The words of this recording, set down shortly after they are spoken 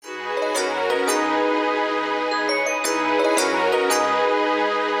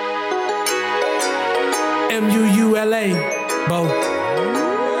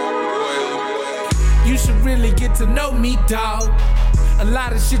get to know me, dawg. A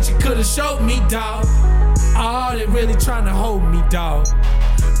lot of shit you could've showed me, dawg. Oh, they really tryna hold me, dawg.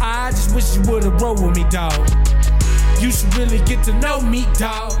 I just wish you would've rolled with me, dawg. You should really get to know me,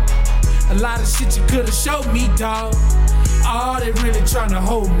 dawg. A lot of shit you could've showed me, dawg. Oh, they really tryna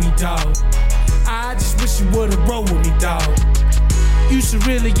hold me, dawg. I just wish you would've rolled with me, dawg. You should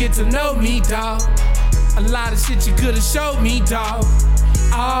really get to know me, dawg. A lot of shit you could've showed me, dawg.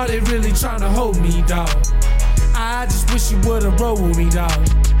 Oh, they really tryna hold me, dawg. I just wish you would've rolled with me, dawg.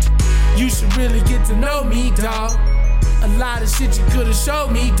 You should really get to know me, dawg. A lot of shit you could've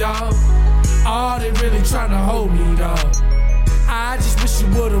showed me, dawg. Oh, they really tryna hold me, dawg. I just wish you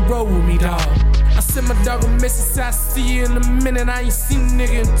would've rolled with me, dawg. I sent my dog a message, I see you in a minute. I ain't seen a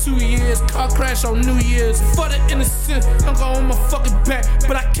nigga in 2 years. Car crash on New Year's. For the innocent, I'm going on my fucking back.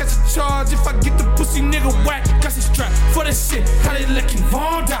 But I catch a charge if I get the pussy nigga whack. Got some strap for this shit, how they looking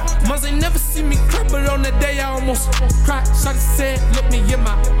Von die. Mums ain't never seen me cry, but on that day I almost cried. Shawty said, look me in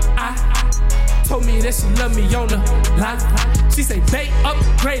my eye. Told me that she love me on the line. She say, babe,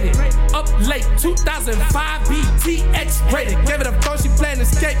 upgraded, up late, 2005 BTX rated. Gave it a phone, she playing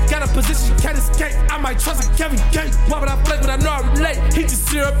escape. Got a position, she can't escape. I might trust a Kevin Gates. Why would I play when I know I relate? He just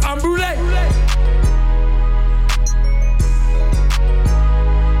syrup, I'm Brûlée.